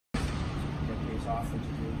days off? What you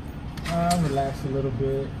do? I relaxed a little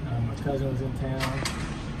bit. My cousin was in town,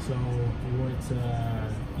 so we went to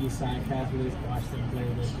Eastside Catholic, watched them play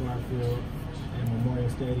at Garfield and Memorial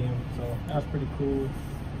Stadium. So that was pretty cool.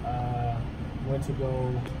 Went to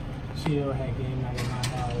go chill, had game night at my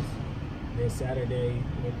house. Then Saturday,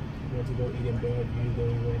 went to go eat in Bellevue.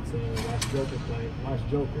 Then we went to watch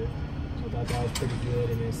Joker. So I thought that was pretty good.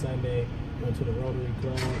 And then Sunday, went to the Rotary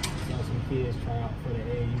Club, saw some kids try out for the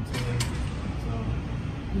AAU team. So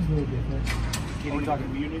it was a little different. Are we talking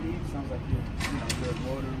community? Sounds like you're a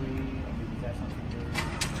Rotary. I mean, is that something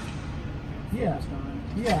you're focused on?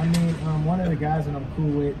 Yeah, I mean, one of the guys that I'm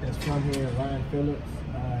cool with that's from here, Ryan Phillips,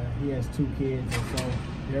 he has 2 kids, and so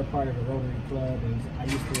they're part of the Rotary Club, and I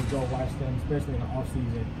used to go watch them, especially in the off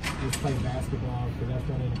season, just play basketball, because that's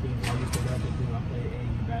one of the things I used to love to do. I played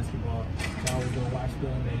AAU basketball, so I would go watch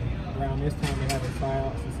them, and around this time they have a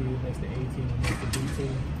tryouts to see who makes the A team and makes the B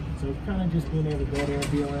team. So it's kind of just being able to go there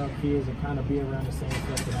and be around kids and kind of be around the same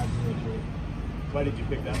stuff that I grew up with. Why did you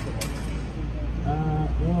pick basketball?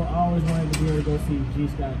 Well, I always wanted to be able to go see G.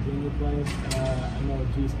 Scott Jr. play. I know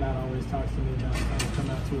G. Scott always talks to me about trying to come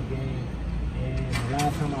out to a game, and the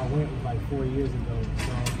last time I went was like 4 years ago.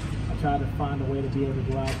 So I tried to find a way to be able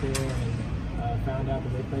to go out there, and found out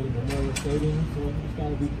that they played in Memorial Stadium. So it's got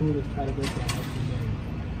to be cool to try to go to a high school game.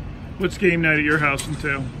 What's game night at your house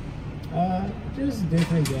entail? Just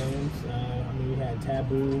different games. I mean, we had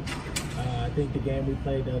Taboo. I think the game we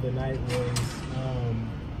played the other night was,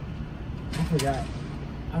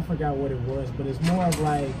 I forgot what it was, but it's more of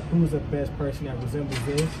like, who's the best person that resembles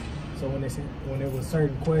this? So when there was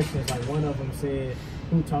certain questions, like one of them said,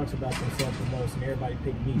 who talks about themselves the most, and everybody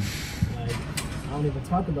picked me. Like, I don't even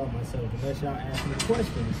talk about myself unless y'all ask me the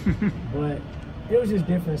questions. But it was just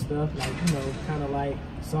different stuff, like, kind of like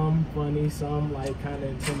some funny, some like kind of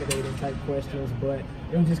intimidating type questions, but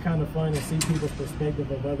it was just kind of fun to see people's perspective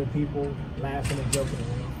of other people laughing and joking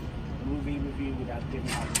around. Movie review without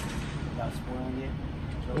spoiling it.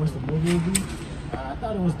 What's the movie review? I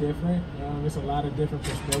thought it was different. There's a lot of different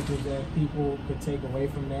perspectives that people could take away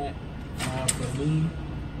from that. For me,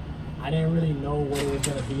 I didn't really know what it was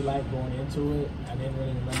going to be like going into it. I didn't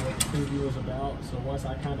really remember what the preview was about. So once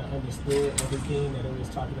I kind of understood everything that it was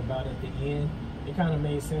talking about at the end, it kind of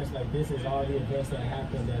made sense. Like, this is all the events that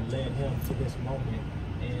happened that led him to this moment.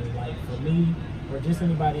 And like, for me, or just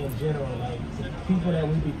anybody in general, like, the people that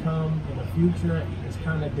we become in the future is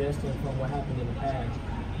kind of destined from what happened in the past.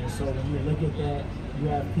 And so when you look at that, you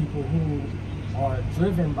have people who are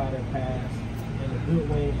driven by their past in a good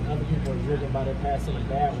way, and other people are driven by their past in a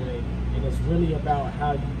bad way. And it's really about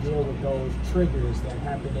how you deal with those triggers that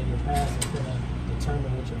happened in your past and going to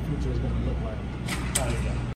determine what your future is going to look like.